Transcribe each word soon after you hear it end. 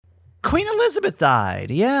Queen Elizabeth died.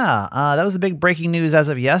 Yeah. That was the big breaking news as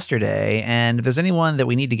of yesterday. And if there's anyone that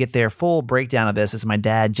we need to get their full breakdown of this, it's my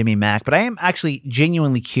dad, Jimmy Mack. But I am actually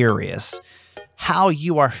genuinely curious how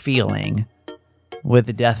you are feeling with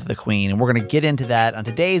the death of the Queen. And we're going to get into that on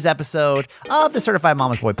today's episode of the Certified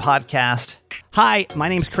Mama's Boy podcast. Hi, my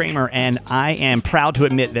name's Kramer, and I am proud to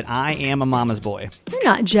admit that I am a mama's boy. You're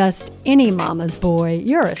not just any mama's boy.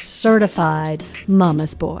 You're a certified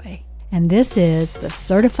mama's boy. And this is the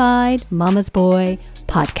Certified Mama's Boy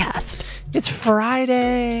podcast. It's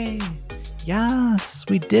Friday. Yes,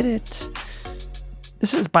 we did it.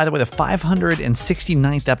 This is, by the way, the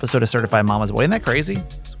 569th episode of Certified Mama's Boy. Isn't that crazy?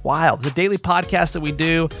 It's wild. It's a daily podcast that we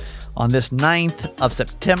do on this 9th of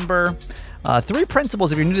September. 3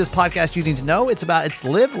 principles, if you're new to this podcast, you need to know. It's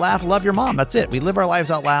live, laugh, love your mom. That's it. We live our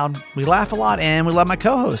lives out loud. We laugh a lot, and we love my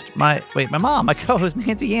co-host. My mom, my co-host,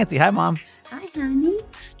 Nancy Yancey. Hi, Mom. Hi, honey.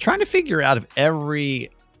 Trying to figure out if every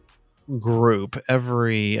group,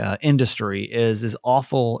 every industry is as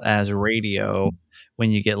awful as radio when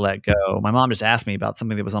you get let go. My mom just asked me about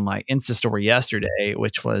something that was on my Insta story yesterday,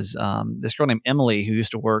 which was this girl named Emily who used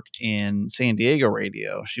to work in San Diego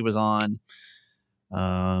radio. She was on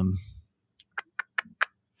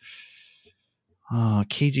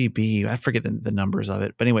KGB. I forget the numbers of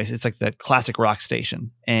it. But anyways, it's like the classic rock station.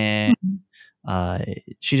 And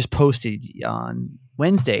she just posted on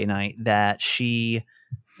Wednesday night that she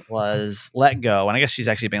was let go. And I guess she's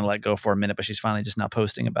actually been let go for a minute, but she's finally just not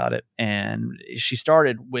posting about it. And she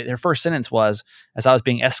started with her first sentence was, as I was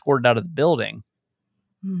being escorted out of the building.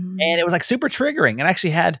 Mm-hmm. And it was like super triggering. And I actually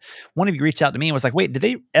had one of you reach out to me and was like, wait, did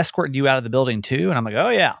they escort you out of the building too? And I'm like, oh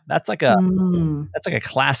yeah, that's like a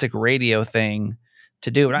classic radio thing to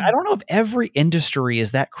do. And I don't know if every industry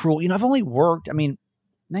is that cruel. I've only worked,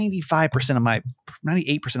 98% of my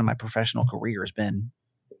professional career has been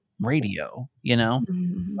radio,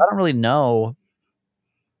 Mm-hmm. I don't really know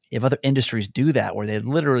if other industries do that where they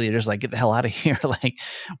literally are just like, get the hell out of here. Like,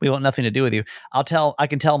 we want nothing to do with you. I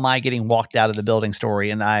can tell my getting walked out of the building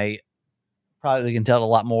story, and I probably can tell it a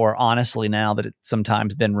lot more honestly now that it's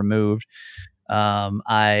sometimes been removed.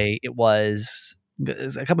 It was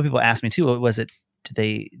a couple of people asked me too,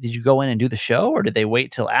 did you go in and do the show, or did they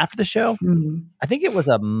wait till after the show? Mm-hmm. I think it was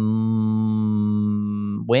a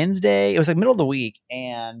Wednesday. It was like middle of the week,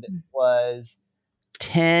 and it was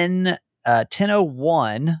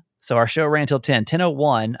 10:01. So our show ran until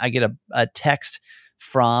 10:01. I get a text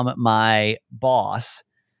from my boss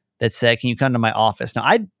that said, "Can you come to my office?" Now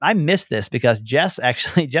I missed this because Jess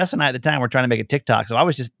and I at the time were trying to make a TikTok. So I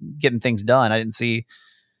was just getting things done. I didn't see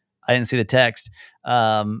the text.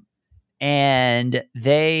 And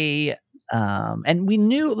they, and we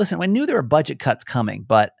knew there were budget cuts coming,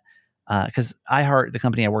 but, cause the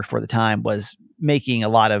company I worked for at the time, was making a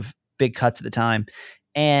lot of big cuts at the time.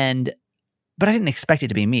 But I didn't expect it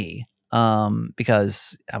to be me,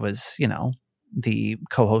 because I was, the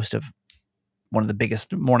co-host of one of the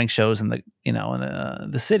biggest morning shows in the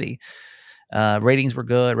city. Ratings were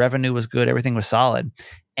good. Revenue was good. Everything was solid.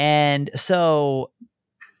 And so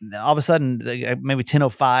all of a sudden, maybe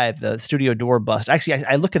 10:05, the studio door bust. Actually,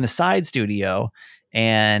 I look in the side studio,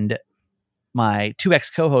 and my 2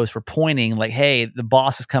 ex-co-hosts were pointing like, hey, the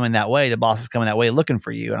boss is coming that way. The boss is coming that way looking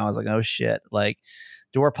for you. And I was like, oh shit. Like,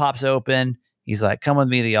 door pops open. He's like, come with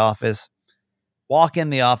me to the office. Walk in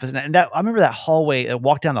the office. And I remember that hallway,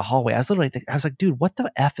 walk down the hallway. I was like, dude, what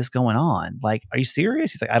the F is going on? Like, are you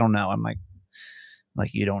serious? He's like, I don't know. I'm like,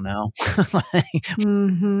 you don't know?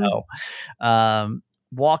 No.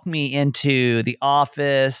 Walk me into the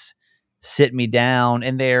office, sit me down,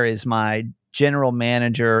 and there is my general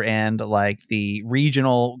manager and like the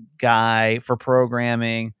regional guy for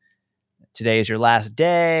programming. Today is your last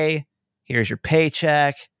day. Here's your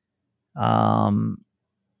paycheck. Do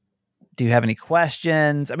you have any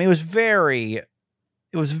questions? It was very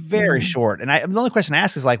short. And the only question I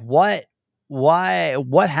asked is like, what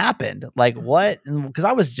happened? Like what? Because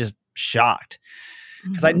I was just shocked.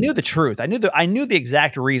 Because I knew the truth. I knew the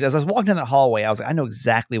exact reason. As I was walking down that hallway, I was like, I know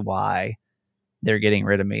exactly why they're getting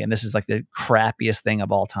rid of me. And this is like the crappiest thing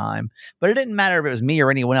of all time. But it didn't matter if it was me or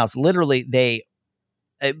anyone else. Literally,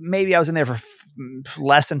 maybe I was in there for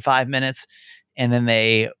less than 5 minutes. And then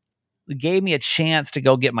they gave me a chance to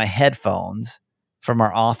go get my headphones from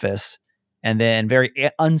our office. And then very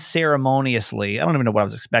unceremoniously, I don't even know what I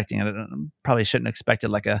was expecting. I probably shouldn't have expected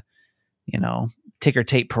like a, ticker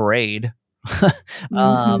tape parade.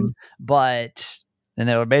 But then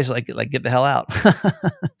they were basically like, get the hell out.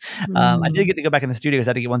 I did get to go back in the studio because I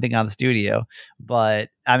had to get one thing out of the studio, but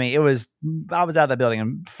I was out of that building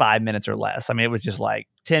in 5 minutes or less. It was just like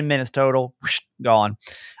 10 minutes total, gone.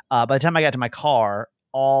 By the time I got to my car,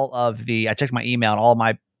 I checked my email and all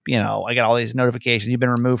my, I got all these notifications. You've been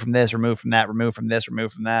removed from this, removed from that, removed from this,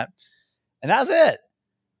 removed from that. And that was it.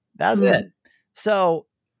 That was it. So,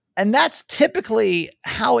 and that's typically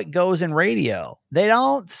how it goes in radio. They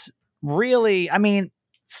don't really,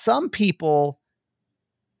 some people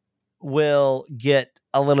will get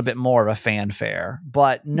a little bit more of a fanfare,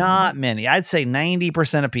 but not many. I'd say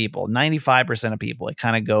 90% of people, 95% of people, it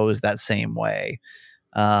kind of goes that same way.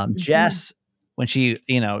 Jess, when she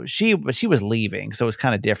was leaving, so it was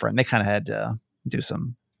kind of different. They kind of had to do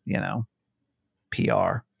some,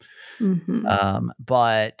 PR.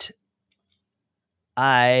 But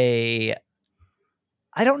I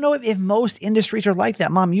don't know if most industries are like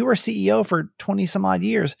that. Mom, you were CEO for 20 some odd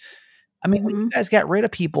years. When you guys got rid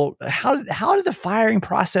of people, how did the firing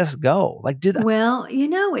process go? Well,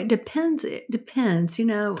 it depends. It depends.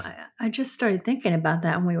 I just started thinking about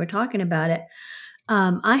that when we were talking about it.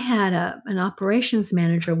 I had an operations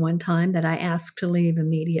manager one time that I asked to leave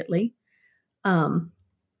immediately.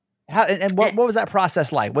 What was that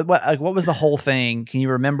process like? What was the whole thing? Can you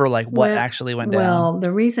remember what actually went down? Well,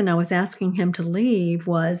 the reason I was asking him to leave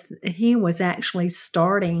was he was actually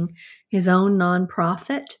starting his own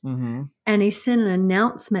nonprofit, and he sent an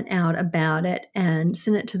announcement out about it and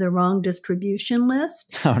sent it to the wrong distribution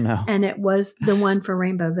list. Oh no! And it was the one for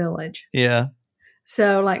Rainbow Village. Yeah.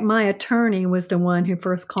 So, my attorney was the one who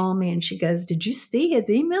first called me, and she goes, "Did you see his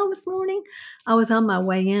email this morning?" I was on my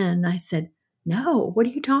way in, and I said, "No, what are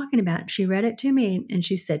you talking about?" She read it to me, and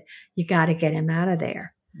she said, "You got to get him out of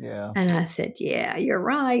there." Yeah. And I said, "Yeah, you're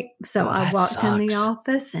right." So I walked in the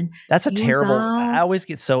office, and that's a terrible. I always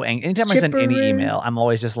get so angry. Anytime I send any email, I'm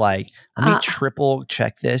always just like, let me triple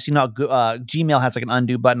check this. Gmail has an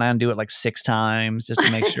undo button. I undo it 6 times just to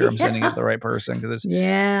make sure I'm sending it to the right person, because it's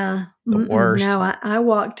the worst. No, I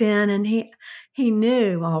walked in, and he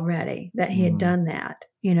knew already that he had done that.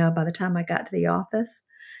 By the time I got to the office.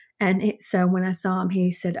 And so when I saw him, he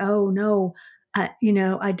said, "Oh, no,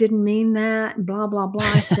 I didn't mean that," and blah, blah, blah.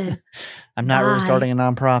 I said, "I'm not really starting a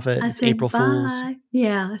nonprofit. It's April Fool's."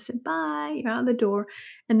 Yeah. I said, "Bye." You're out the door.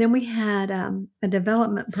 And then we had a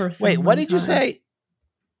development person. Wait, what did you say?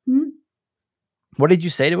 What did you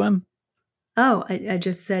say to him? Oh, I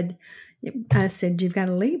just said, "You've got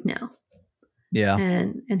to leave now." Yeah.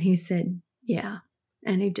 And he said, "Yeah."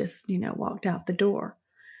 And he just, walked out the door.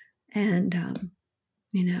 And,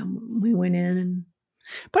 we went in and.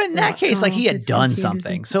 But in that case, he had done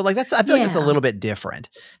something. So I feel like that's a little bit different.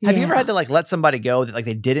 Have you ever had to let somebody go that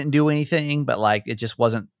they didn't do anything, but it just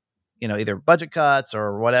wasn't, either budget cuts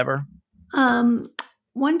or whatever?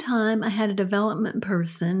 One time I had a development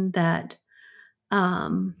person that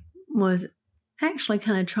was actually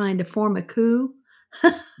kind of trying to form a coup.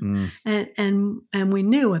 And we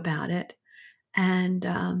knew about it.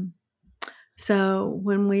 And so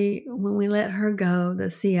when we let her go, the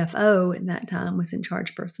CFO at that time was in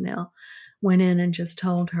charge personnel, went in and just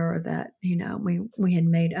told her that, we had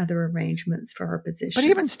made other arrangements for her position. But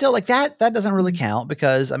even still, that doesn't really count,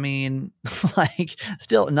 because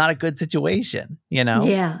still not a good situation,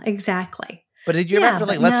 Yeah, exactly. But did you ever have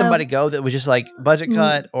to let somebody go that was just budget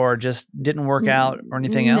cut or just didn't work out or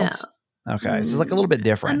anything else? Okay. So it's a little bit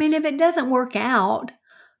different. If it doesn't work out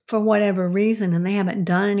for whatever reason, and they haven't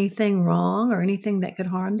done anything wrong or anything that could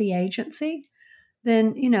harm the agency,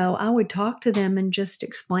 then, I would talk to them and just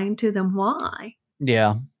explain to them why.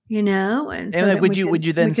 Yeah. And so would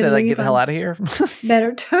you then say, get the hell out of here?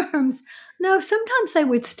 Better terms. No, sometimes they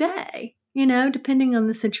would stay, depending on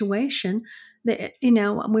the situation.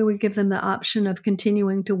 We would give them the option of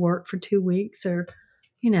continuing to work for 2 weeks or,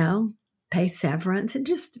 pay severance. It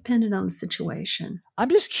just depended on the situation. I'm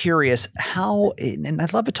just curious how, and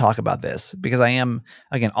I'd love to talk about this, because I am,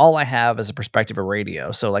 again, all I have is a perspective of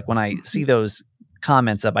radio. So when I see those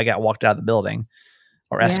comments up, I got walked out of the building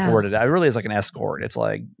or escorted. It really is like an escort. It's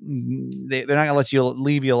they're not going to let you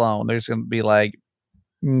leave you alone. They're just going to be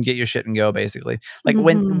get your shit and go, basically.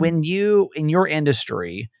 When you, in your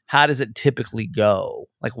industry, how does it typically go?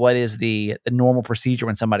 What is the normal procedure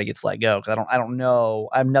when somebody gets let go? Because I don't know.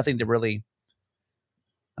 I have nothing to really,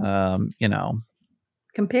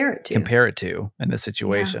 compare it to in this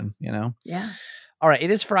situation, Yeah. All right.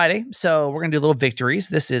 It is Friday. So we're going to do little victories.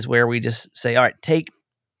 This is where we just say, all right, take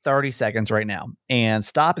 30 seconds right now and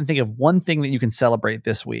stop and think of one thing that you can celebrate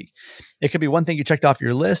this week. It could be one thing you checked off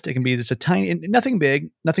your list. It can be just a tiny, nothing big.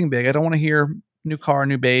 I don't want to hear new car,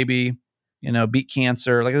 new baby, beat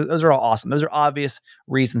cancer. Those are all awesome. Those are obvious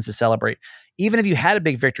reasons to celebrate. Even if you had a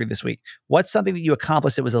big victory this week, what's something that you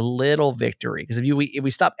accomplished that was a little victory? Because if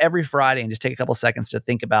we stop every Friday and just take a couple seconds to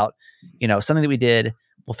think about, something that we did,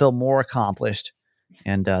 we'll feel more accomplished.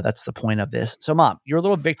 And that's the point of this. So, Mom, your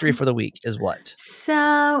little victory for the week is what?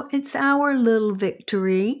 So it's our little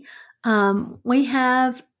victory. We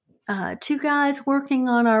have 2 guys working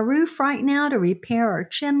on our roof right now to repair our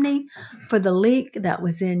chimney for the leak that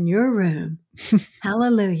was in your room.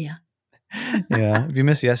 Hallelujah. Yeah. If you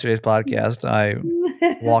missed yesterday's podcast, I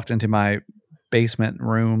walked into my basement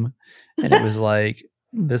room and it was like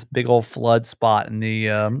this big old flood spot in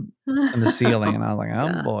the ceiling. And I was like,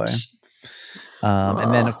 oh boy. Gosh.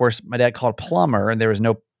 And then, of Oh. course, my dad called a plumber and there was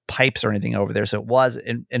no pipes or anything over there. So it was,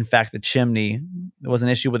 in fact, the chimney. There was an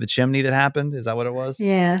issue with the chimney that happened. Is that what it was?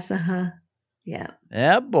 Yes. Yeah.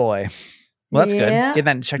 Yeah, boy. Well, that's Yeah. good. Get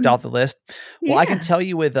that checked off the list. Well, I can Yeah. tell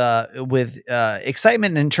you with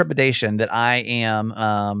excitement and trepidation that I am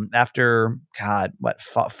after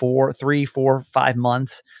 3, 4, 5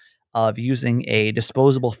 months of using a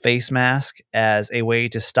disposable face mask as a way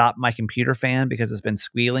to stop my computer fan because it's been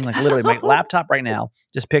squealing. Like literally, my laptop right now.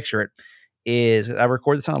 Just picture it. I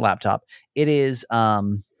record this on a laptop. It is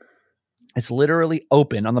it's literally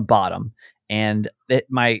open on the bottom, and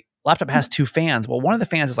my laptop has 2 fans. Well, one of the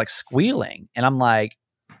fans is like squealing, and I'm like,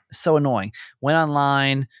 so annoying. Went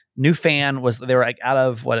online, new fan they were like out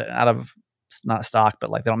of not stock, but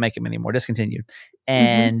like they don't make them anymore, discontinued.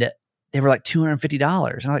 And they were like $250.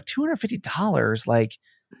 And I'm like, $250? Like,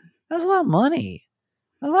 that's a lot of money.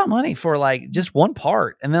 That's a lot of money for like just one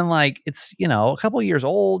part. And then like it's, a couple of years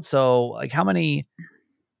old. So like how many,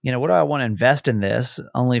 what do I want to invest in this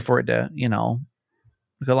only for it to,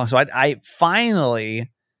 go along? So I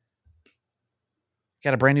finally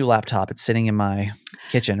got a brand new laptop. It's sitting in my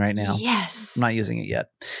kitchen right now. Yes. I'm not using it yet.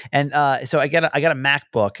 And so I got a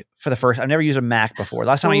MacBook for the first. I've never used a Mac before.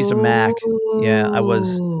 Last time I used a Mac, I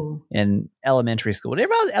was in elementary school. Did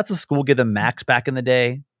everybody else at school give them Macs back in the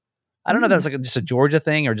day? I don't know if that was like just a Georgia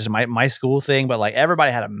thing or just my school thing, but like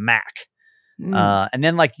everybody had a Mac. And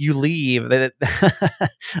then like you leave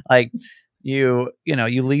like you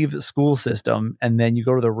leave the school system and then you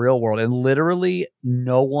go to the real world, and literally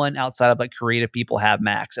no one outside of like creative people have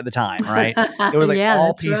Macs at the time, right? It was like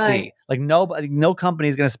all PC. Right. Like no company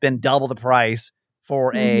is going to spend double the price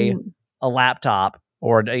for a laptop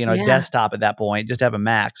or a desktop at that point just to have a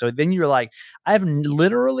Mac. So then you're like, I have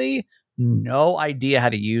literally no idea how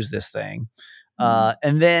to use this thing.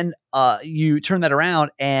 And then you turn that around,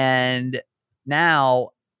 and now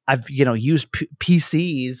I've used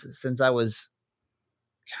PCs since I was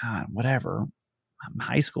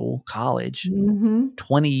high school, college,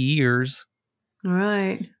 20 years. All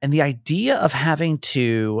right. And the idea of having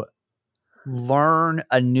to learn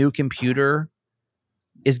a new computer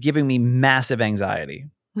is giving me massive anxiety.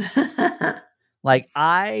 Like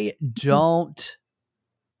I'm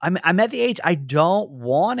at the age I don't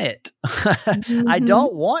want it. I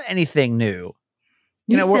don't want anything new.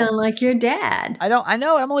 You sound like your dad. I know.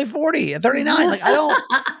 I'm only 40, 39. Like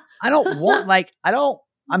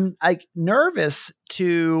I'm like nervous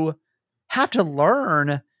to have to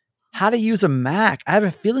learn how to use a Mac. I have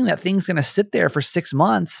a feeling that thing's going to sit there for 6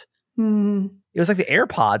 months. It was like the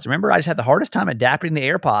AirPods. Remember, I just had the hardest time adapting the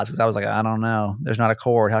AirPods because I was like, I don't know. There's not a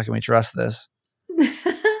cord. How can we trust this?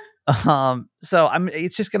 So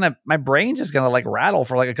my brain's just going to like rattle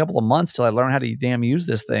for like a couple of months till I learn how to damn use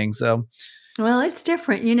this thing. So. Well, it's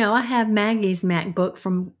different. I have Maggie's MacBook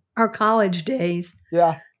from our college days.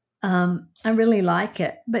 Yeah. I really like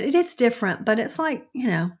it, but it is different. But it's like,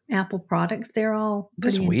 Apple products, they're all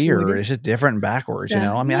just intuitive. weird. It's just different and backwards, So,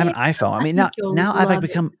 I mean, I have an iPhone. I mean, now I've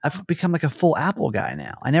become like a full Apple guy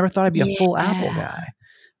now. I never thought I'd be a full Apple guy.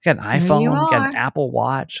 I got an iPhone, got an Apple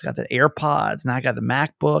Watch, got the AirPods, now I got the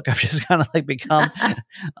MacBook. I've just kind of like become,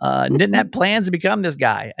 didn't have plans to become this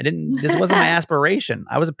guy. This wasn't my aspiration.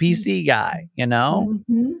 I was a PC guy,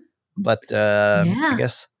 but I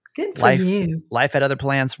guess good for you. Life had other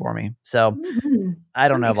plans for me. So I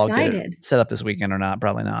don't know if I'll get it set up this weekend or not.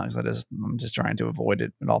 Probably not, because I'm just trying to avoid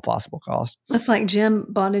it at all possible cost. It's like Jim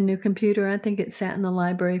bought a new computer. I think it sat in the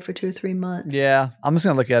library for 2 or 3 months. Yeah. I'm just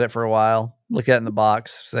going to look at it for a while. Look at it in the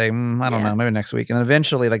box, say, I don't know, maybe next week. And then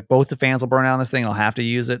eventually, like, both the fans will burn out on this thing. I'll have to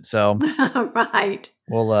use it. So, right.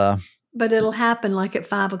 We'll, but it'll happen like at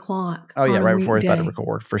 5 o'clock. Oh, yeah, right before it's about to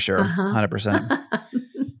record, for sure. 100%.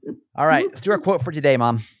 All right. Let's do our quote for today,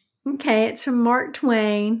 Mom. Okay. It's from Mark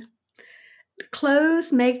Twain.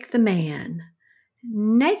 Clothes make the man.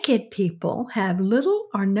 Naked people have little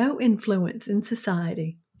or no influence in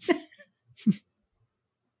society.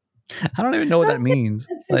 I don't even know what that means.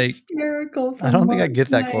 That's like hysterical. I don't think I get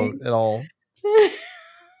that quote at all.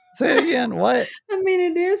 Say it again. What? I mean,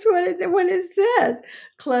 it is what it says.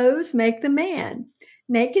 Clothes make the man.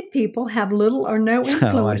 Naked people have little or no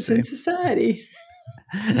influence in society.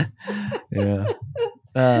 Yeah.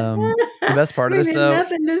 The best part of this, though,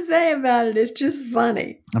 nothing to say about it. It's just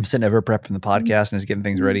funny. I'm sitting over prepping the podcast and just getting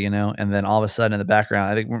things ready, and then all of a sudden in the background,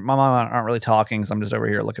 I think my mom aren't really talking, so I'm just over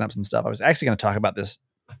here looking up some stuff. I was actually going to talk about this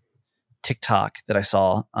TikTok that I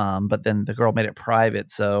saw, but then the girl made it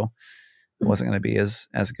private, so it wasn't going to be as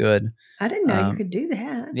good. I didn't know you could do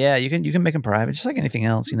that. Yeah, you can make them private, just like anything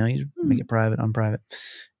else. You make it private, unprivate,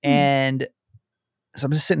 and so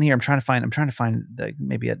I'm just sitting here. I'm trying to find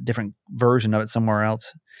maybe a different version of it somewhere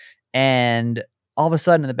else, and all of a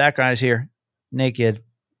sudden in the background I just hear naked.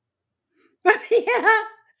 Yeah.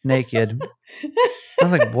 Naked. I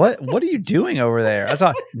was like, what are you doing over there? I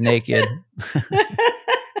saw naked.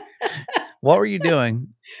 What were you doing?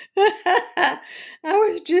 I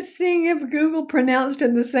was just seeing if Google pronounced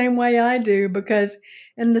it the same way I do, because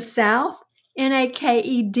in the South,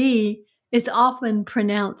 naked is often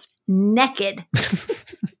pronounced naked.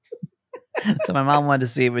 So my mom wanted to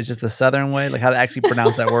see if it was just the Southern way, like how to actually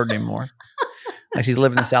pronounce that word anymore. Like she's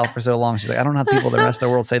lived in the South for so long. She's like, I don't know how people the rest of the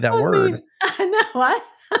world say that word. I know.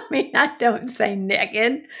 I don't say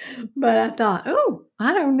naked, but I thought, oh,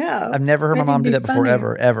 I don't know. I've never heard my mom do that before,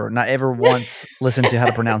 ever. Not ever once listened to how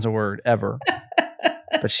to pronounce a word, ever.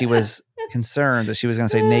 But she was concerned that she was going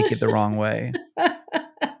to say naked the wrong way.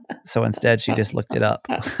 So instead, she just looked it up.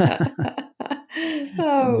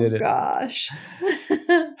 Oh, gosh.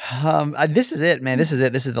 This is it, man. This is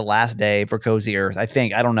it. This is the last day for Cozy Earth. I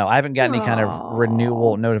think. I don't know. I haven't got any kind of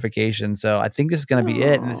renewal notification. So I think this is going to be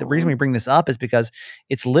it. And the reason we bring this up is because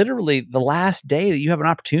it's literally the last day that you have an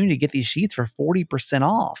opportunity to get these sheets for 40%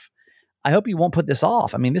 off. I hope you won't put this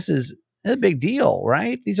off. I mean, this is a big deal,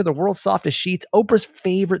 right? These are the world's softest sheets, Oprah's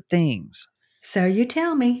favorite things. So you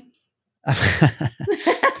tell me.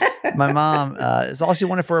 My mom, it's all she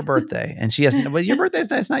wanted for her birthday. And she hasn't, well, your birthday's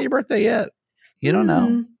not, it's not your birthday yet. You don't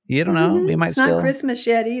know. You don't know. We might it's still. Not Christmas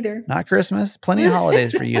yet either. Not Christmas. Plenty of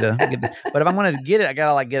holidays for you to get this. But if I'm going to get it, I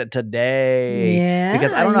got to get it today. Yeah.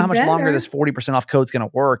 Because I don't know how much longer this 40% off code's going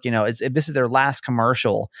to work. If this is their last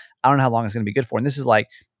commercial, I don't know how long it's going to be good for. And this is like,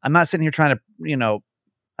 I'm not sitting here trying to,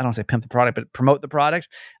 I don't say pimp the product, but promote the product.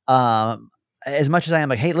 As much as I am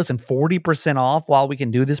like, hey, listen, 40% off while we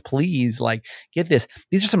can do this, please, get this.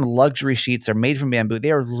 These are some luxury sheets. They're made from bamboo.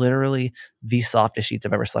 They are literally the softest sheets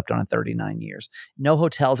I've ever slept on in 39 years. No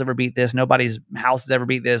hotels ever beat this. Nobody's house has ever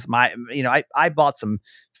beat this. I bought some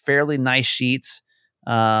fairly nice sheets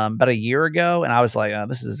about a year ago, and I was like,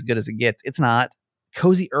 this is as good as it gets. It's not.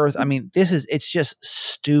 Cozy Earth, I mean, it's just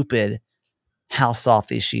stupid how soft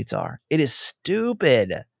these sheets are. It is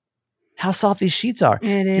stupid how soft these sheets are.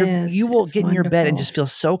 It is. You will get in your bed and just feel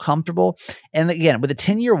so comfortable. And again, with a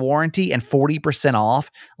 10-year warranty and 40%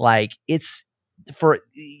 off, it's for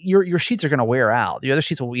your sheets are going to wear out. The other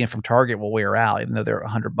sheets from Target will wear out, even though they're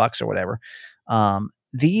 $100 or whatever.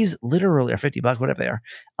 These literally are $50, whatever they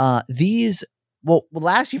are. These will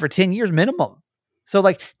last you for 10 years minimum. So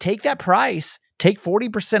take that price, take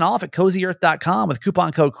 40% off at CozyEarth.com with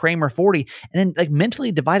coupon code Kramer40, and then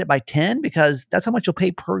mentally divide it by 10, because that's how much you'll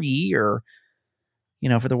pay per year,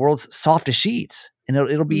 for the world's softest sheets. And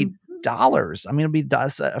it'll be dollars. I mean, it'll be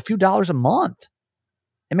a few dollars a month.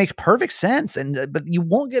 It makes perfect sense. But you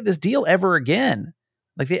won't get this deal ever again.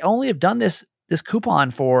 They only have done this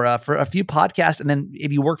coupon for a few podcasts. And then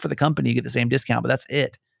if you work for the company, you get the same discount, but that's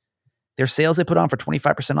it. Their sales they put on for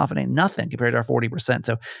 25% off, it ain't nothing compared to our 40%.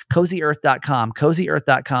 So CozyEarth.com,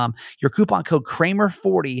 CozyEarth.com, your coupon code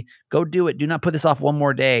Kramer40. Go do it. Do not put this off one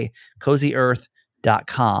more day.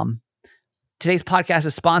 CozyEarth.com. Today's podcast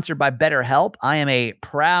is sponsored by BetterHelp. I am a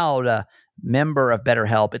proud member of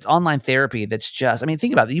BetterHelp. It's online therapy that's just,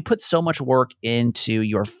 think about it. You put so much work into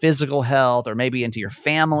your physical health, or maybe into your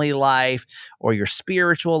family life or your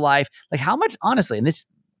spiritual life. How much, honestly, and this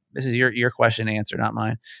is your question and answer, not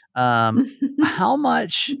mine. How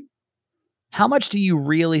much do you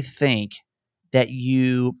really think that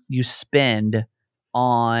you spend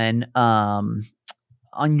on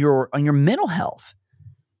your mental health?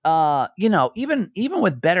 Even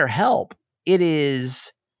with BetterHelp, it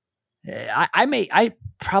is. I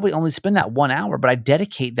probably only spend that 1 hour, but I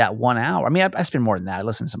dedicate that 1 hour. I spend more than that. I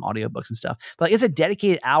listen to some audiobooks and stuff, but it's a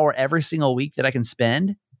dedicated hour every single week that I can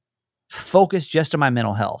spend focused just on my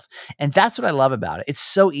mental health. And that's what I love about it. It's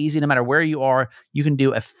so easy. No matter where you are, you can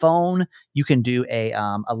do a phone, you can do a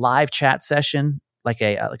live chat session,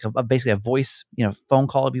 basically a voice, phone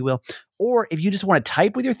call, if you will. Or if you just want to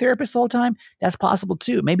type with your therapist all the time, that's possible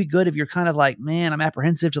too. It may be good if you're kind of man, I'm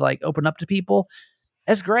apprehensive to open up to people.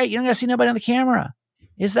 That's great. You don't got to see nobody on the camera.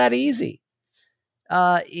 It's that easy.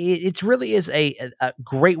 It really is a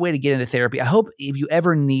great way to get into therapy. I hope if you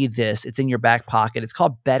ever need this, it's in your back pocket. It's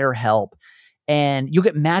called BetterHelp. and you'll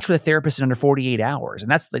get matched with a therapist in under 48 hours.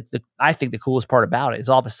 And that's like I think the coolest part about it is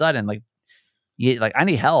all of a sudden, like, I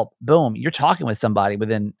need help. Boom. You're talking with somebody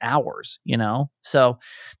within hours, So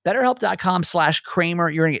BetterHelp.com/Kramer.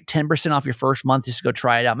 You're going to get 10% off your first month just to go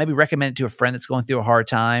try it out. Maybe recommend it to a friend that's going through a hard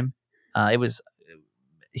time. It was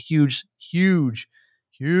a huge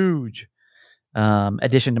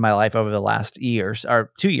addition to my life over the last years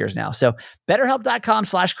or 2 years now. So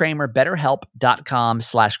BetterHelp.com/Kramer,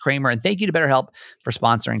 BetterHelp.com/Kramer. And thank you to BetterHelp for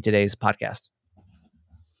sponsoring today's podcast.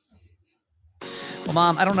 Well,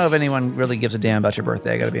 Mom, I don't know if anyone really gives a damn about your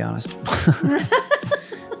birthday. I got to be honest.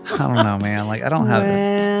 I don't know, man. Like, I don't have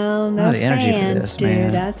no the energy fans, for this, dude.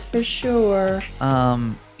 man. That's for sure.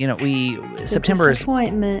 September is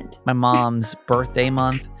disappointment. my mom's birthday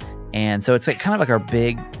month, and so it's like kind of like our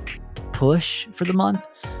big push for the month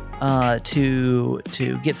to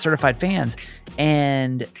get certified fans,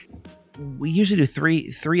 and we usually do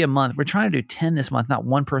three a month. We're trying to do 10 this month. Not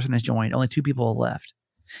one person has joined. Only 2 people have left.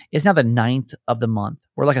 It's now the 9th of the month.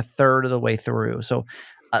 We're like a third of the way through. So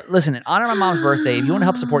listen, in honor of my mom's birthday, if you want to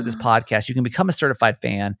help support this podcast, you can become a certified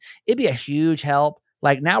fan. It'd be a huge help.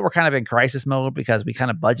 Like, now we're kind of in crisis mode because we kind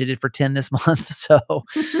of budgeted for 10 this month. So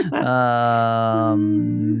where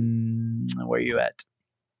are you at?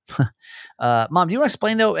 Mom, do you want to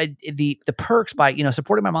explain though the perks by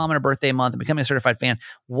supporting my mom on her birthday month and becoming a certified fan?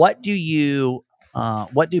 What do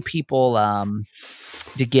people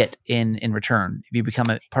to get in return if you become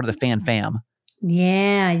a part of the fan fam?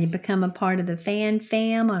 Yeah, you become a part of the fan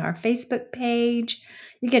fam on our Facebook page.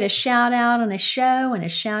 You get a shout out on a show and a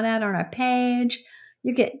shout out on our page.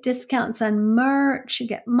 You get discounts on merch. You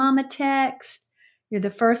get mama text. You're the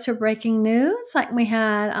first for breaking news, like we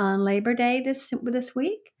had on Labor Day this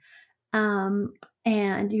week.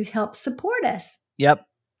 And you help support us. Yep.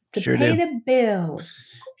 To sure pay do. the bills.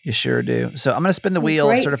 You sure do. So I'm going to spin the wheel,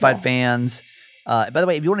 grateful. Certified Fans. By the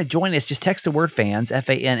way, if you want to join us, just text the word fans,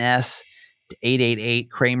 FANS, to 888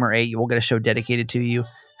 Kramer 8. You will get a show dedicated to you.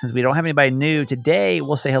 Since we don't have anybody new today,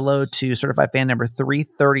 we'll say hello to certified fan number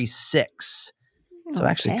 336. So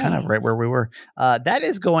actually kind of right where we were. That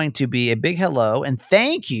is going to be a big hello. And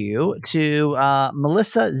thank you to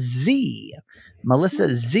Melissa Z.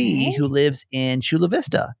 Melissa Z, who lives in Chula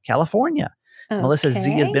Vista, California. Okay. Melissa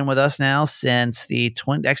Z has been with us now since the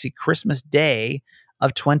Christmas Day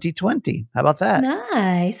of 2020. How about that?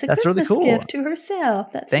 Nice. That's Christmas really cool. Gift to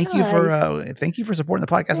herself. That's thank nice. Thank you for supporting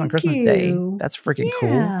the podcast on Christmas Day. That's freaking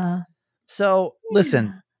cool. So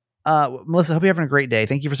listen, Melissa, I hope you're having a great day.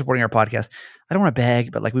 Thank you for supporting our podcast. I don't want to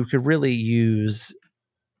beg, but like we could really use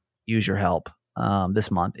your help this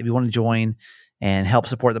month. If you want to join and help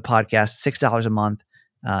support the podcast, $6 a month.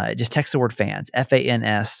 Just text the word fans,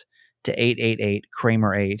 FANS, to 888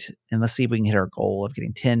 Kramer 8. And let's see if we can hit our goal of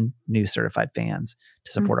getting 10 new certified fans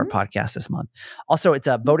to support our podcast this month. Also, it's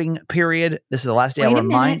a voting period. This is the last day. I'll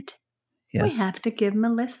remind. Yes. We have to give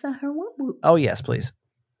Melissa her whoop whoop. Oh, yes, please.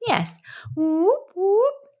 Yes. Whoop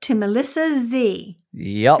whoop to Melissa Z.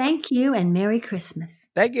 Yep. Thank you and Merry Christmas.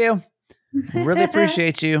 Thank you. Really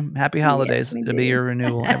appreciate you. Happy holidays. Yes, It'll be your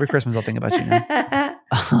renewal. Every Christmas I'll think about you now.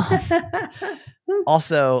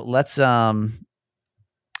 Also, let's remind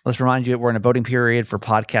you we're in a voting period for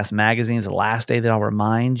Podcast Magazine's the last day that I'll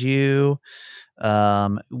remind you.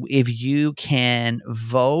 If you can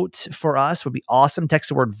vote for us, would be awesome. Text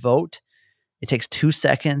the word vote. It takes 2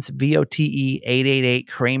 seconds. VOTE 888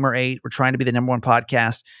 Kramer 8. We're trying to be the number one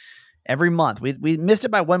podcast every month. We missed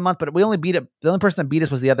it by 1 month, but we only beat it. The only person that beat us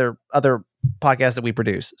was the other podcast that we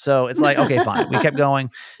produce. So it's like, okay, fine. We kept going.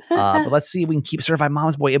 But let's see if we can keep Certified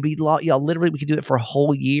Mom's Boy. It'll be literally we could do it for a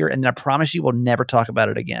whole year. And then I promise you we'll never talk about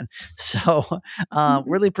it again. So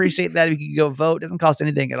really appreciate that. If you can go vote, it doesn't cost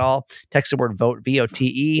anything at all. Text the word vote,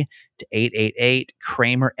 VOTE, to 888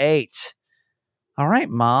 Kramer 8. All right,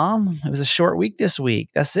 Mom. It was a short week this week.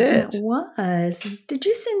 That's it. It was. Did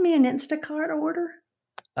you send me an Instacart order?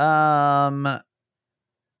 I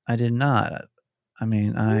did not. I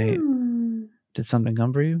mean, did something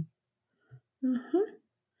come for you? Mm-hmm.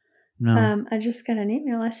 No. I just got an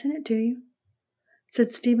email. I sent it to you. It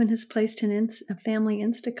said Stephen has placed a family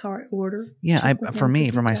Instacart order. Yeah, for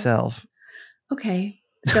myself. Okay.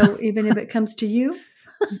 So even if it comes to you?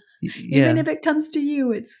 Even if it comes to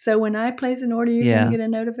you, it's so when I place an order, you're going to get a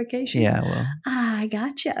notification. Yeah, well, I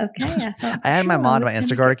gotcha. Okay, I had my mom on my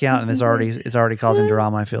Instacart account, and it's already causing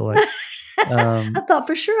drama. I feel like I thought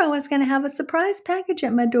for sure I was going to have a surprise package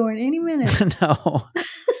at my door in any minute. No,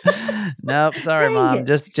 nope. Sorry, Mom.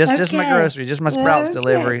 Just my groceries, just my Sprouts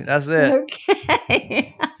delivery. That's it.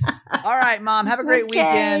 Okay. All right, Mom. Have a great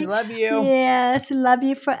weekend. Love you. Yes, love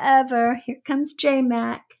you forever. Here comes J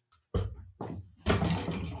Mack.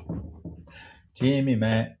 Jimmy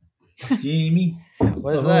Mack. Jimmy.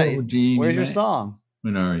 What is that? Jimmy Where's your Mack. song?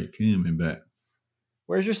 When are you coming back?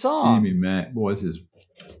 Where's your song? Jimmy Mack. Boy,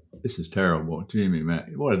 this is terrible. Jimmy Mack.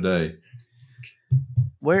 What a day.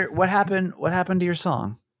 What happened? What happened to your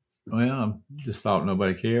song? Well, I just thought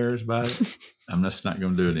nobody cares about it. I'm just not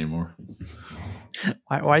going to do it anymore.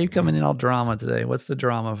 Why are you coming in all drama today? What's the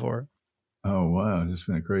drama for? Oh, wow. It's just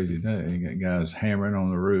been a crazy day. You got guys hammering on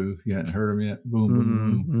the roof. You hadn't heard them yet? Boom, boom,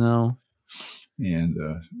 boom. No. And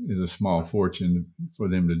it's a small fortune for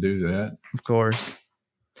them to do that. Of course.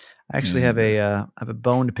 I actually have a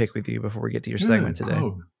bone to pick with you before we get to your segment today.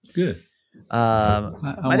 Oh, good.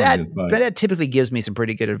 My dad typically gives me some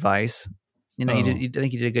pretty good advice. You know, I think you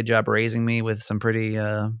did a good job raising me with some pretty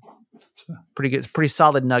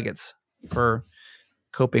solid nuggets for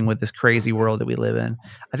coping with this crazy world that we live in.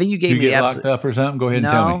 I think you gave me locked up or something. Go ahead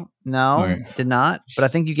and tell me. No, okay. Did not. But I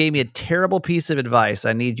think you gave me a terrible piece of advice.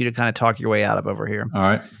 I need you to kind of talk your way out of over here. All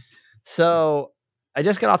right. So I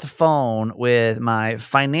just got off the phone with my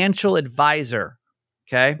financial advisor.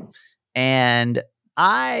 Okay, and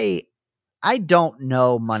I don't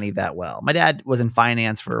know money that well. My dad was in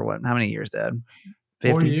finance for how many years, Dad?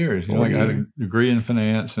 40 years. You know, I got a degree in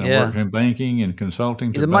finance and I worked in banking and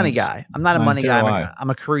consulting. He's a money guy. I'm not a money guy. I'm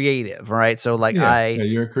a creative, right? So like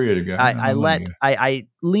you're a creative guy. I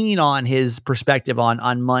lean on his perspective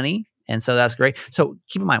on money. And so that's great. So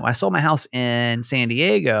keep in mind, when I sold my house in San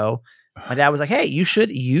Diego, my dad was like, hey, you should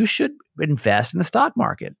invest in the stock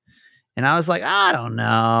market. And I was like, I don't know.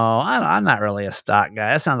 I'm not really a stock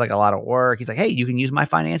guy. That sounds like a lot of work. He's like, hey, you can use my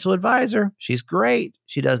financial advisor. She's great.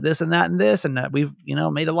 She does this and that and this. And we've,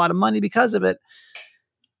 made a lot of money because of it.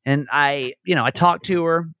 And I talked to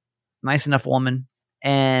her, nice enough woman.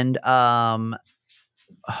 And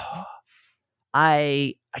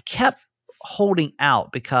I kept holding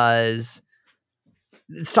out because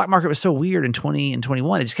the stock market was so weird in 20 and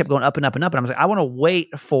 21. It just kept going up and up and up. And I was like, I want to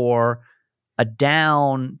wait for a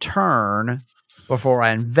downturn before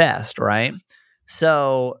I invest, right?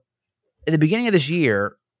 So at the beginning of this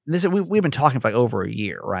year, we've been talking for like over a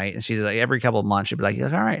year, right? And she's like, every couple of months, she'd be like, all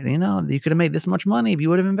right, you could have made this much money if you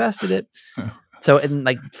would have invested it. So in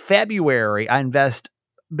like February, I invest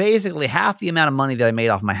basically half the amount of money that I made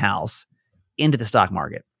off my house into the stock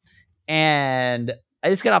market. And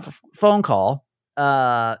I just got off a phone call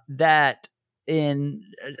that in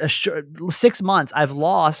 6 months, I've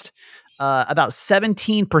lost about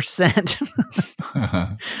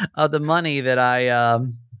 17% of the money that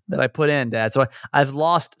I put in, Dad. So I've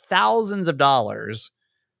lost thousands of dollars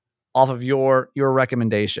off of your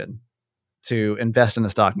recommendation to invest in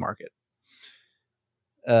the stock market.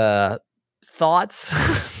 Thoughts?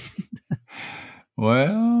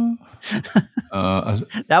 Well,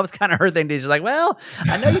 that was kind of her thing. She's like, well,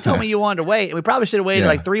 I know you told me you wanted to wait. We probably should have waited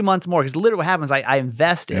like 3 months more because literally what happens, I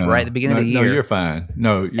invested right at the beginning of the year. No, you're fine.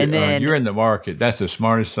 No, you're in the market. That's the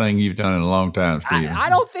smartest thing you've done in a long time, Stephen.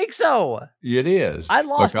 I don't think so. It is. I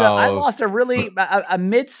lost a really a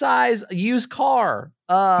mid-size used car.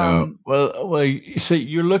 No. Well, you see,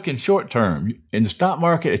 you're looking short term in the stock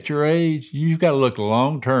market at your age. You've got to look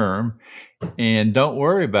long term. And don't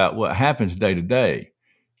worry about what happens day to day.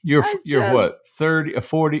 You're what, 30,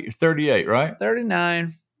 40, 38, right?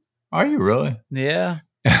 39. Are you really? Yeah.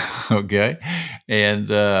 Okay.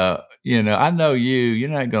 And, I know you're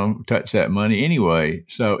not going to touch that money anyway.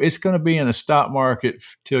 So it's going to be in the stock market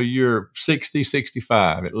till you're 60,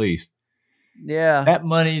 65 at least. Yeah. That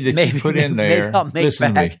money that you put in there.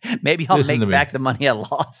 Maybe I'll make back the money I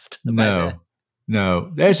lost. No.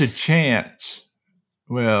 There's a chance.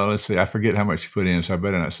 Well, let's see. I forget how much you put in, so I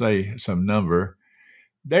better not say some number.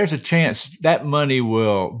 There's a chance that money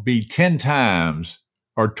will be 10 times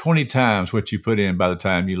or 20 times what you put in by the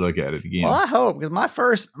time you look at it again. Well, I hope,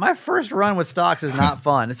 because my first run with stocks is not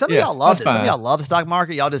fun. And some of y'all love it. Some of y'all love the stock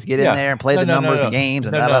market. Y'all just get in there and play the numbers and games.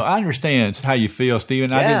 And I understand how you feel,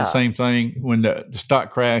 Stephen. I did the same thing when the stock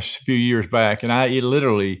crashed a few years back, and I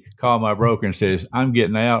literally called my broker and says, "I'm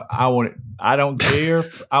getting out. I don't care.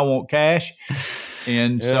 I want cash."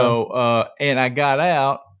 And so, and I got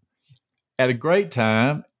out at a great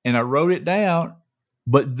time and I wrote it down.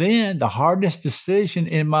 But then the hardest decision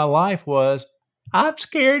in my life was, I'm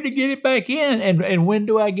scared to get it back in. And when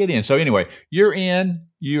do I get in? So anyway, you're in,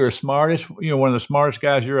 you're smartest, one of the smartest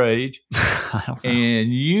guys your age.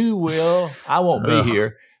 And you will, I won't be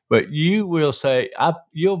here, but you will say,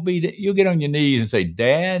 you'll get on your knees and say,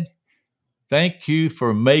 Dad, thank you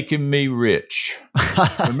for making me rich.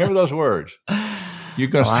 Remember those words. You're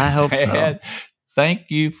going to say, I hope Dad, thank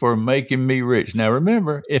you for making me rich. Now,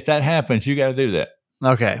 remember, if that happens, you got to do that.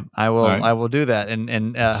 Okay, I will. Right. I will do that,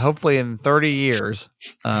 and hopefully in 30 years,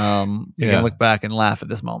 you can look back and laugh at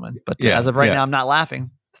this moment. But as of right now, I'm not laughing.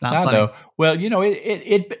 It's not funny. Know. Well,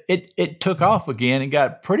 it took off again and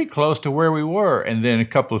got pretty close to where we were, and then a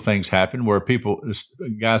couple of things happened where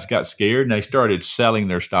guys got scared and they started selling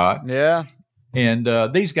their stock. Yeah. And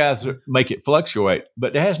these guys make it fluctuate,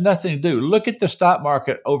 but it has nothing to do. Look at the stock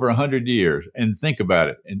market over 100 years and think about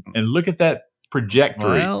it, and look at that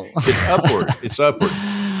trajectory. Well. It's upward. It's upward.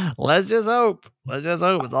 Let's just hope.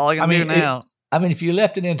 It's all I can do now. If you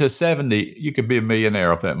left it into 70, you could be a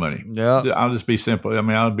millionaire off that money. Yeah. I'll just be simple.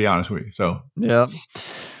 I'll be honest with you. So. Yeah.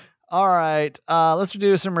 All right. Let's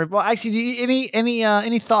do some. Well, actually,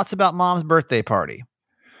 any thoughts about Mom's birthday party?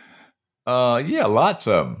 Yeah, lots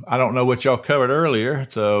of them. I don't know what y'all covered earlier,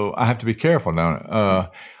 so I have to be careful now.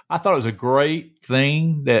 I thought it was a great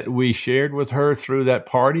thing that we shared with her through that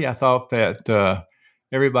party. I thought that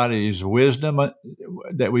everybody's wisdom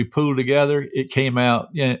that we pooled together, it came out,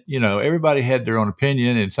 everybody had their own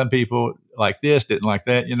opinion, and some people like this, didn't like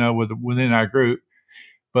that, within our group.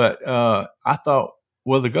 But I thought,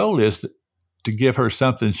 well, the goal is to give her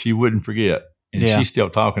something she wouldn't forget, and she's still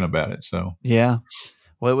talking about it. So yeah.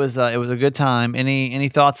 Well, it was a good time. Any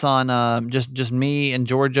thoughts on just me and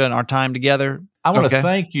Georgia and our time together? I want to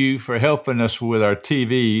thank you for helping us with our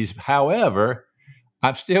TVs. However,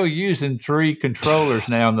 I'm still using 3 controllers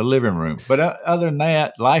now in the living room. But other than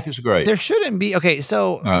that, life is great. There shouldn't be. Okay,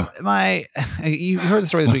 so you heard the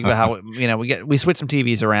story this week about how we switched some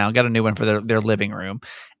TVs around, got a new one for their living room,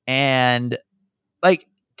 and like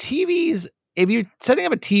TVs. If you're setting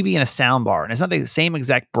up a TV and a sound bar and it's not the same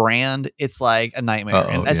exact brand, it's like a nightmare.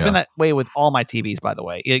 And that's been that way with all my TVs, by the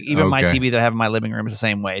way. Even my TV that I have in my living room is the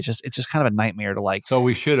same way. It's just kind of a nightmare to like. So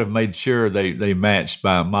we should have made sure they matched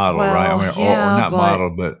by model, right? Or not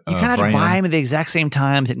model, but you kind of have to buy them at the exact same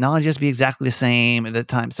time. Technology has to be exactly the same at the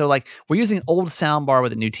time. So like we're using an old sound bar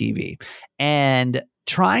with a new TV and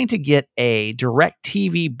trying to get a direct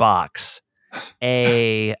TV box,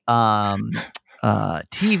 a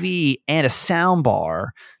TV and a sound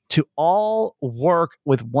bar to all work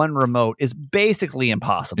with one remote is basically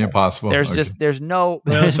impossible. There's no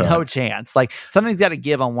chance. Like something's got to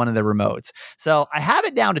give on one of the remotes. So I have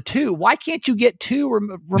it down to 2. Why can't you get 2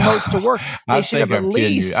 remotes to work? I think I'm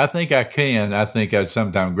kidding you. I think I can. I think I'd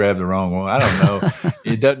sometimes grab the wrong one. I don't know.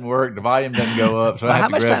 It doesn't work. The volume doesn't go up. So how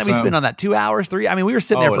much time did we spend on that? 2 hours, 3? I mean, we were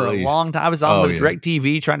sitting there for a long time. I was on with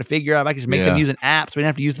DirecTV trying to figure out if I could just make them using apps. We didn't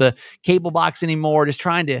have to use the cable box anymore. Just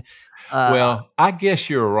trying to. Well, I guess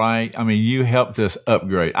you're right. I mean, you helped us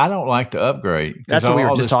upgrade. I don't like to upgrade. That's what we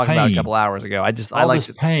were just talking about a couple hours ago. I like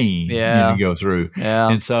this pain to go through. Yeah.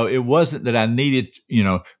 And so it wasn't that I needed,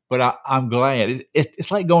 but I'm glad.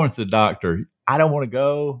 It's like going to the doctor. I don't want to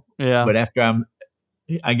go. Yeah. But after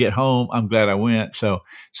I get home, I'm glad I went. So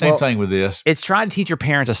same thing with this. It's trying to teach your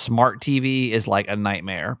parents a smart TV is like a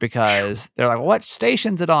nightmare because they're like, what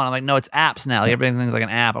station's it on? I'm like, no, it's apps now. Everything's like an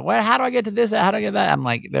app. How do I get to this? How do I get that? I'm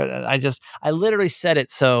like, I literally set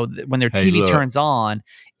it so that when their TV turns on,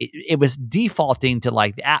 it was defaulting to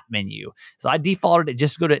like the app menu. So I defaulted it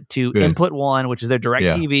just to go to input 1, which is their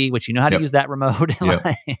DirecTV, which you know how to use that remote.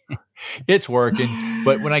 It's working.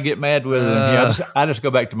 But when I get mad with them, I just go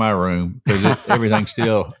back to my room because everything's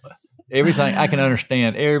still everything. I can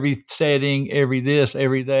understand every setting, every this,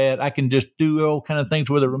 every that. I can just do all kind of things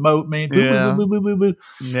with a remote, man.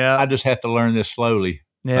 Yeah. I just have to learn this slowly.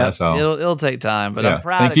 Yeah, it'll take time, but I'm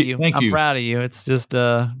proud of you. I'm proud of you. It's just too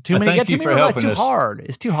many. It's too hard.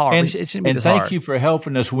 It's too hard. It shouldn't be this hard. Thank you for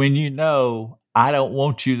helping us when I don't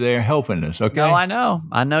want you there helping us. Okay. No,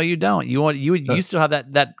 I know you don't. You still have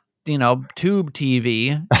that tube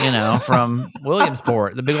TV, from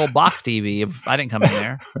Williamsport, the big old box TV. If I didn't come in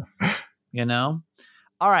there,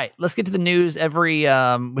 All right, let's get to the news.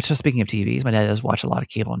 Which is speaking of TVs, my dad does watch a lot of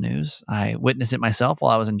cable news. I witnessed it myself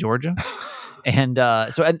while I was in Georgia. And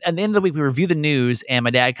so at the end of the week, we review the news, and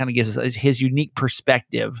my dad kind of gives us his unique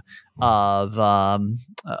perspective of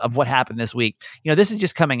what happened this week. This is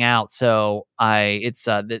just coming out, so it's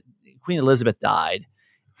that Queen Elizabeth died,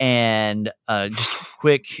 and just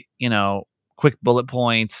quick bullet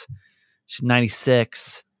points. She's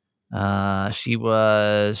 96. She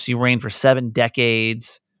reigned for 7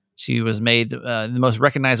 decades. She was made the most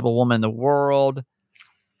recognizable woman in the world.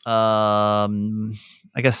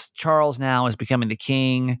 I guess Charles now is becoming the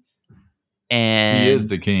king, and he is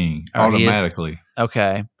the king automatically.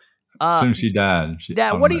 Okay. As soon as she died,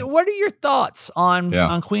 Dad, what are your thoughts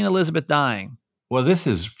on Queen Elizabeth dying? Well, this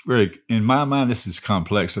is really, in my mind, this is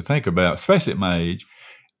complex to think about, especially at my age.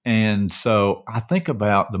 And so I think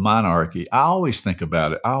about the monarchy. I always think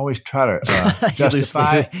about it. I always try to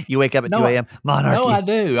justify it. You wake up at 2 a.m. Monarchy. No, I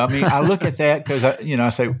do. I mean, I look at that because, I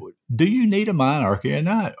say, do you need a monarchy or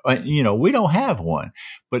not? We don't have one.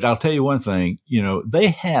 But I'll tell you one thing, they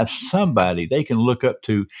have somebody they can look up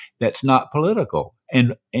to that's not political.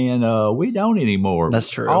 And we don't anymore. That's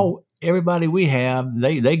true. Everybody we have,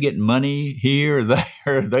 they get money here or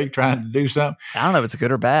there. They trying to do something. I don't know if it's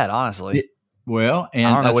good or bad, honestly. Well, and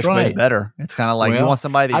I don't know that's which right. way better. It's kind of like you want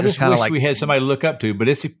somebody that I just kind of like we had somebody to look up to, but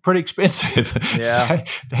it's pretty expensive Yeah.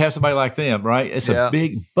 to have somebody like them, right? It's a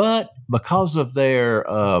big, but because of their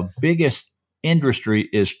biggest industry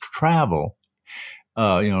is travel,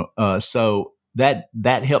 so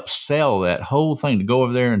that helps sell that whole thing to go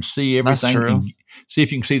over there and see everything, That's true. and see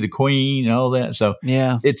if you can see the Queen and all that. So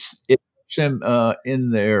yeah, it's them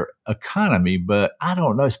in their economy, but I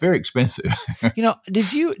don't know. It's very expensive.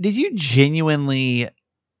 Did you genuinely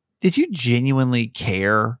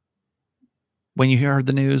care when you heard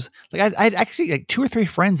the news? Like I had actually like 2 or 3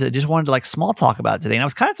 friends that just wanted to like small talk about it today, and I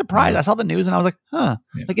was kind of surprised. I saw the news and I was like, huh,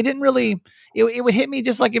 like it didn't really. It would hit me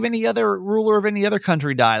just like if any other ruler of any other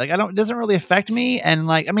country died. Like it doesn't really affect me, and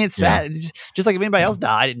like I mean it's sad. It's just like if anybody else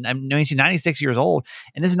died, and I mean she's 96 years old,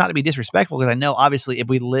 and this is not to be disrespectful because I know obviously if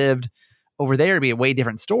we lived over there it'd be a way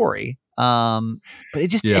different story. But it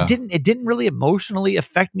just it didn't really emotionally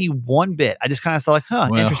affect me one bit. I just kind of thought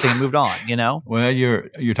like, interesting, and moved on. Well, you're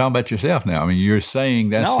talking about yourself now. I mean, you're saying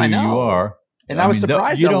that's who you are. And I was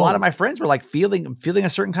surprised that a lot of my friends were like feeling a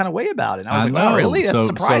certain kind of way about it. And I was like, oh, really? That's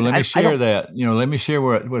surprising. So let me share that. Let me share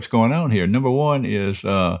what's going on here. Number one,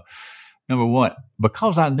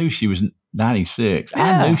 because I knew she was 96,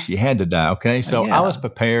 I knew she had to die. Okay. So I was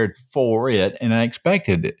prepared for it and I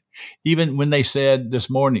expected it. Even when they said this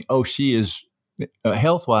morning, oh, she is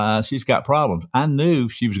health-wise, she's got problems. I knew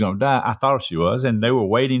she was going to die. I thought she was. And they were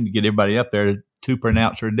waiting to get everybody up there to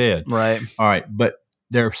pronounce her dead. Right. All right. But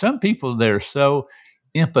there are some people that are so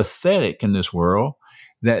empathetic in this world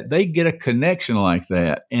that they get a connection like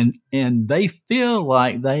that, and they feel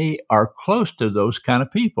like they are close to those kind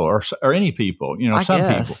of people, or any people, some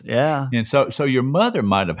people. Yeah. And so your mother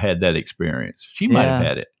might have had that experience. She might have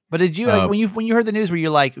had it. But did you when you heard the news, were you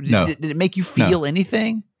like, did it make you feel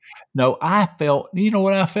anything? No, I felt,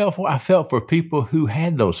 what I felt for? I felt for people who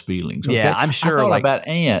had those feelings. Okay? Yeah, I'm sure. I thought about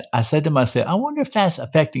Ant. I said to myself, I wonder if that's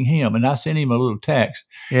affecting him. And I sent him a little text.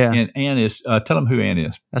 Yeah. And Ant is, tell him who Ant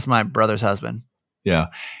is. That's my brother's husband. Yeah.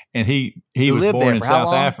 And he was born in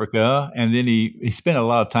South Africa. And then he spent a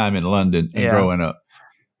lot of time in London growing up.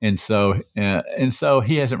 And so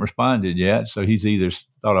he hasn't responded yet. So he's either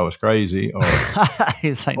thought I was crazy or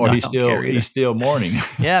he's like, he's still mourning.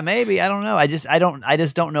 Yeah, maybe. I don't know. I just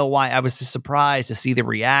don't know why. I was just surprised to see the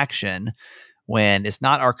reaction when it's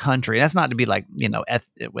not our country. That's not to be like,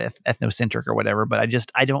 with ethnocentric or whatever, but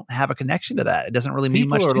I don't have a connection to that. It doesn't really mean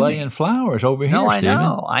much to me. People are laying flowers over here. No,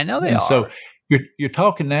 Stephen. I know they are. So you're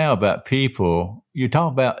talking now about people. You're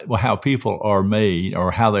talking about how people are made, or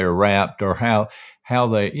how they're wrapped, or how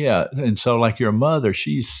they, and so like your mother,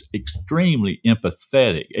 she's extremely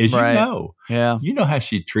empathetic, as you know. Yeah. You know how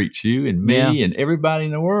she treats you and me and everybody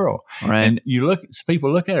in the world. Right. And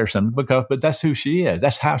people look at her something but that's who she is.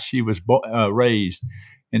 That's how she was raised.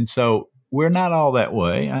 And so we're not all that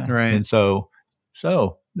way. Right. And so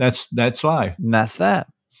that's life. And that's that.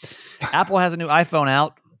 Apple has a new iPhone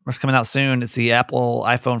out. It's coming out soon. It's the Apple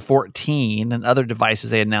iPhone 14 and other devices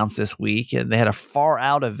they announced this week. And they had a far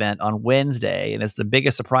out event on Wednesday, and it's the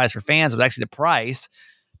biggest surprise for fans. It was actually the price.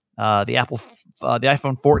 The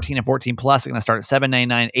iPhone 14 and 14 Plus are going to start at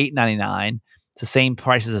 $799, $899. It's the same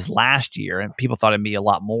prices as last year, and people thought it'd be a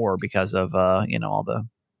lot more because of all the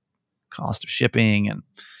cost of shipping and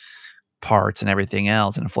parts and everything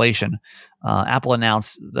else, and inflation. Apple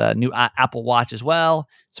announced the new Apple Watch as well,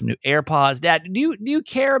 some new AirPods. Dad, do you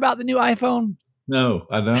care about the new iPhone? No,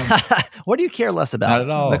 I don't. What do you care less about? Not at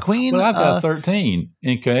all. The Queen? Well, I've got 13.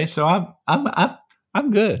 Okay, so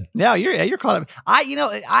I'm good. Yeah, you're caught up.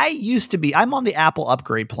 I used to be. I'm on the Apple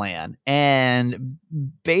upgrade plan, and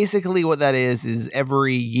basically what that is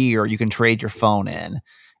every year you can trade your phone in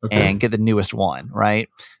and get the newest one, right?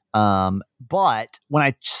 But when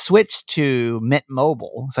I switched to Mint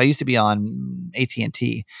Mobile, so I used to be on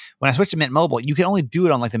AT&T. When I switched to Mint Mobile, you can only do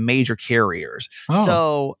it on like the major carriers. Oh.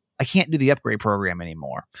 So I can't do the upgrade program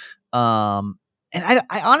anymore. And I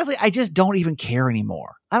honestly, I just don't even care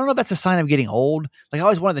anymore. I don't know if that's a sign of getting old. Like I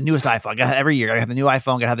always wanted the newest iPhone. Every year I have the new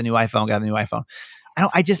iPhone, gotta have the new iPhone.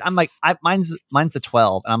 Mine's the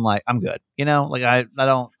 12 and I'm like, I'm good.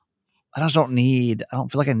 I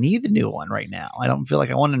don't feel like I need the new one right now. I don't feel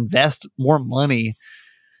like I want to invest more money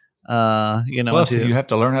Plus, you have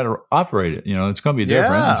to learn how to operate it. It's going to be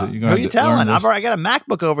different. Yeah. So Who are you telling? I got a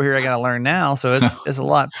MacBook over here I got to learn now, so it's a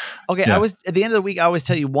lot. Okay, yeah. I was at the end of the week. I always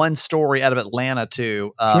tell you one story out of Atlanta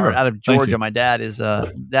too, or out of Georgia. My dad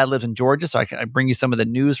lives in Georgia, so I bring you some of the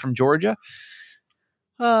news from Georgia.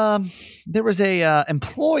 There was a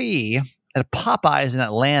employee at Popeyes in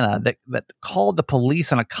Atlanta that called the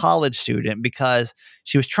police on a college student because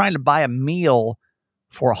she was trying to buy a meal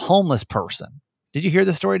for a homeless person. Did you hear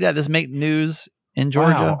the story, Dad? This make news in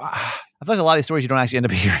Georgia? Wow. I feel like a lot of these stories you don't actually end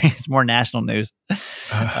up hearing. It's more national news.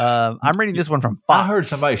 I'm reading this one from Fox. I heard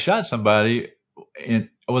somebody shot somebody.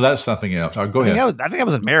 That's something else. Go ahead. I think I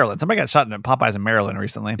was in Maryland. Somebody got shot in Popeyes in Maryland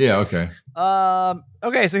recently. Yeah, okay.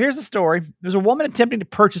 Okay, so here's the story. There's a woman attempting to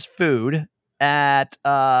purchase food at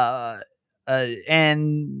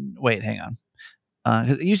and wait, hang on. I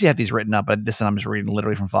usually have these written up, but this time I'm just reading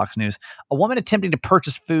literally from Fox News. A woman attempting to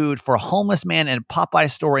purchase food for a homeless man in a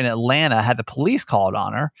Popeye store in Atlanta had the police called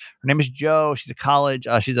on her. Her name is Jo. She's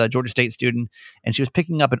she's a Georgia State student, and she was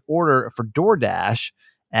picking up an order for DoorDash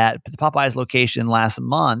at the Popeyes location last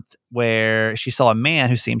month, where she saw a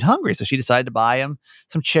man who seemed hungry. So she decided to buy him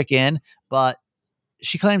some chicken, but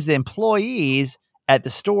she claims the employees at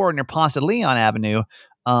the store near Ponce de Leon Avenue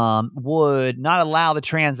would not allow the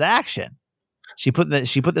transaction. She put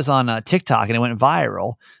this on TikTok and it went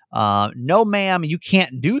viral. No, ma'am, you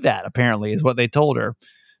can't do that, apparently, is what they told her.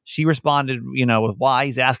 She responded, with why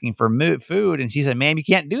he's asking for food. And she said, ma'am, you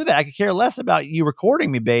can't do that. I could care less about you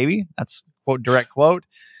recording me, baby. That's direct quote.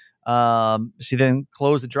 She then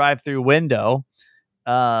closed the drive-through window.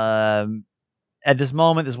 At this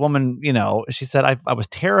moment, this woman, she said, I was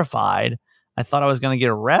terrified. I thought I was going to get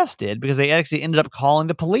arrested because they actually ended up calling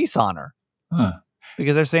the police on her. Huh.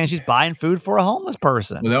 Because they're saying she's buying food for a homeless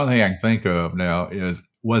person. Well, the only thing I can think of now is,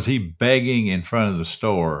 was he begging in front of the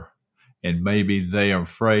store? And maybe they are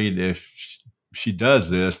afraid if she does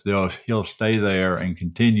this, he'll stay there and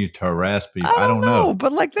continue to harass people. I don't know.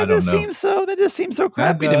 But that just seems so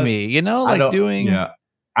crappy to me, Yeah.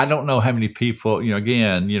 I don't know how many people,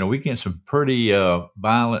 again, we get some pretty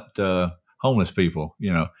violent homeless people,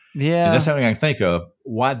 Yeah. And that's something I can think of.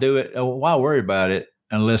 Why do it? Why worry about it?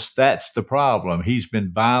 Unless that's the problem. He's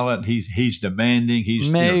been violent. He's demanding. He's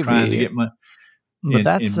trying to get money.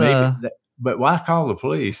 But but why call the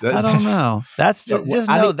police? I don't know. That's that's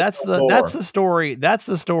the story. That's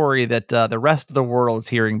the story that the rest of the world is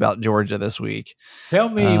hearing about Georgia this week. Tell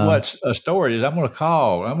me what a story is. I'm going to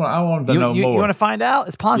call. I want to know more. You want to find out?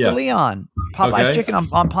 It's Ponce de Leon. Popeye's chicken on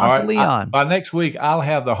Ponce de Leon. By next week, I'll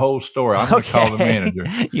have the whole story. I'm going to call the manager.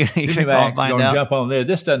 Jimmy Mack's going to jump on there.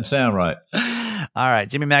 This doesn't sound right. All right,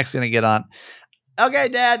 Jimmy Mack's going to get on. Okay,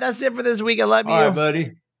 Dad, that's it for this week. I love you. All right,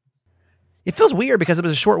 buddy. It feels weird because it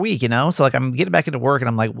was a short week, So I'm getting back into work and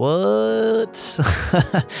I'm like, what?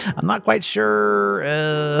 I'm not quite sure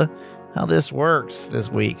how this works this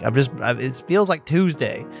week. It feels like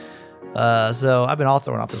Tuesday. So I've been all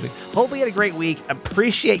thrown off this week. Hopefully you had a great week.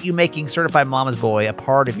 Appreciate you making Certified Mama's Boy a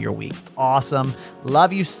part of your week. It's awesome.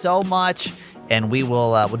 Love you so much. And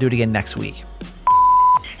we'll do it again next week.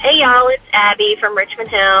 Hey, y'all, it's Abby from Richmond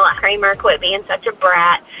Hill. Kramer, quit being such a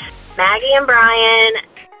brat. Maggie and Brian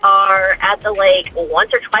are at the lake once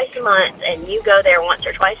or twice a month, and you go there once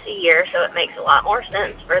or twice a year, so it makes a lot more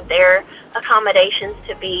sense for their accommodations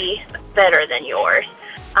to be better than yours.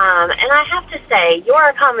 And I have to say, your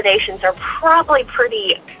accommodations are probably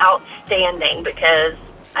pretty outstanding because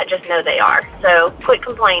I just know they are. So quit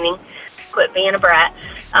complaining. Quit being a brat.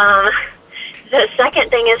 The second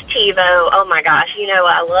thing is TiVo. Oh my gosh,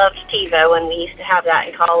 I loved TiVo when we used to have that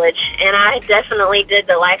in college. And I definitely did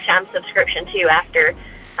the lifetime subscription too after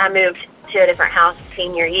I moved to a different house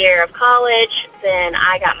senior year of college. Then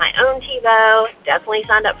I got my own TiVo, definitely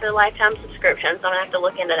signed up for the lifetime subscription, so I'm going to have to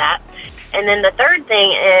look into that. And then the third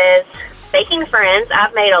thing is making friends.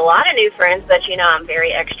 I've made a lot of new friends, but I'm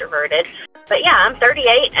very extroverted. But yeah, I'm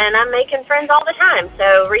 38 and I'm making friends all the time.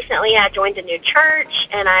 So recently I joined a new church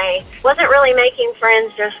and I wasn't really making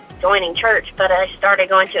friends just joining church, but I started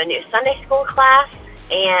going to a new Sunday school class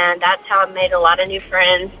and that's how I made a lot of new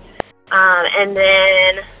friends. And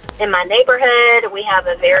then in my neighborhood, we have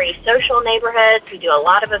a very social neighborhood. We do a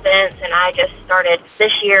lot of events and I just started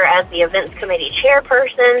this year as the events committee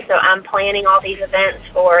chairperson. So I'm planning all these events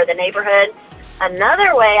for the neighborhood.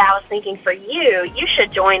 Another way I was thinking for you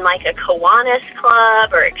should join like a Kiwanis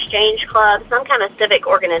club or exchange club, some kind of civic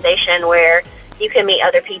organization where you can meet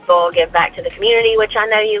other people, give back to the community, which I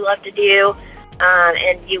know you love to do,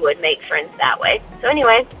 and you would make friends that way. So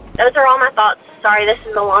anyway, those are all my thoughts. Sorry this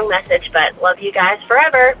is a long message, but love you guys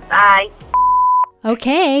forever. Bye.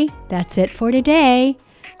 Okay, that's it for today.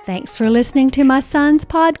 Thanks for listening to my son's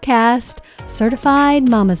podcast, Certified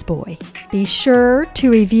Mama's Boy. Be sure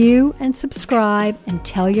to review and subscribe and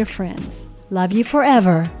tell your friends. Love you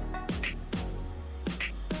forever.